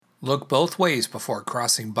Look both ways before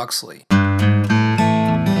crossing Buxley.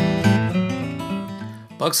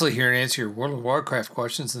 Buxley here to answer your World of Warcraft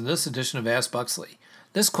questions in this edition of Ask Buxley.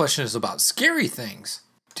 This question is about scary things.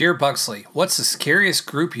 Dear Buxley, what's the scariest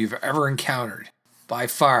group you've ever encountered? By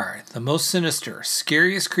far, the most sinister,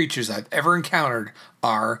 scariest creatures I've ever encountered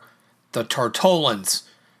are the Tortolans.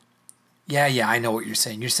 Yeah, I know what you're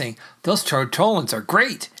saying. You're saying, those Tortolans are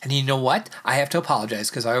great. And you know what? I have to apologize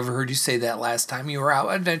because I overheard you say that last time you were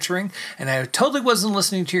out adventuring, and I totally wasn't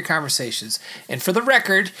listening to your conversations. And for the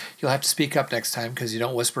record, you'll have to speak up next time because you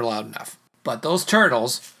don't whisper loud enough. But those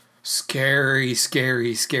turtles, scary,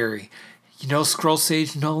 scary, scary. You know Scroll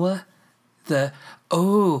Sage Nola? A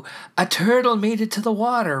turtle made it to the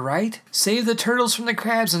water, right? Save the turtles from the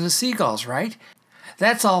crabs and the seagulls, right?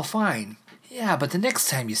 That's all fine. Yeah, but the next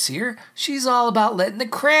time you see her, she's all about letting the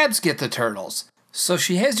crabs get the turtles. So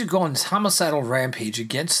she has you go on this homicidal rampage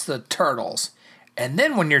against the turtles. And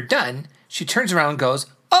then when you're done, she turns around and goes,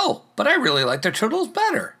 "Oh, but I really like the turtles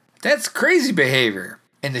better." That's crazy behavior.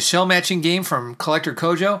 In the shell matching game from Collector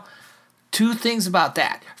Kojo, 2 things about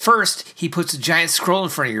that. First, he puts a giant scroll in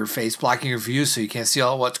front of your face, blocking your view so you can't see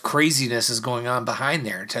all what craziness is going on behind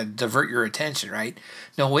there to divert your attention, right?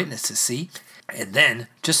 No witnesses, see? And then,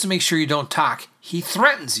 just to make sure you don't talk, he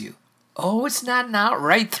threatens you. Oh, it's not an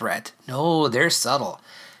outright threat. No, they're subtle.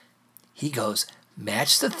 He goes,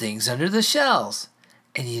 "Match the things under the shells."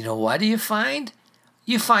 And you know what do you find?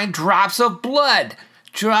 You find drops of blood,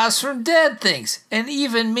 drops from dead things, and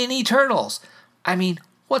even mini turtles. I mean,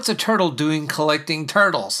 what's a turtle doing collecting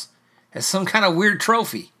turtles? As some kind of weird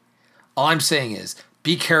trophy. All I'm saying is,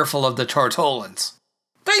 be careful of the Tortolans.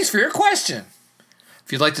 Thanks for your question.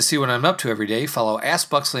 If you'd like to see what I'm up to every day, follow Ask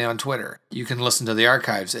Buxley on Twitter. You can listen to the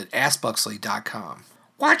archives at AskBuxley.com.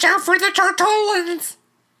 Watch out for the Tortolans!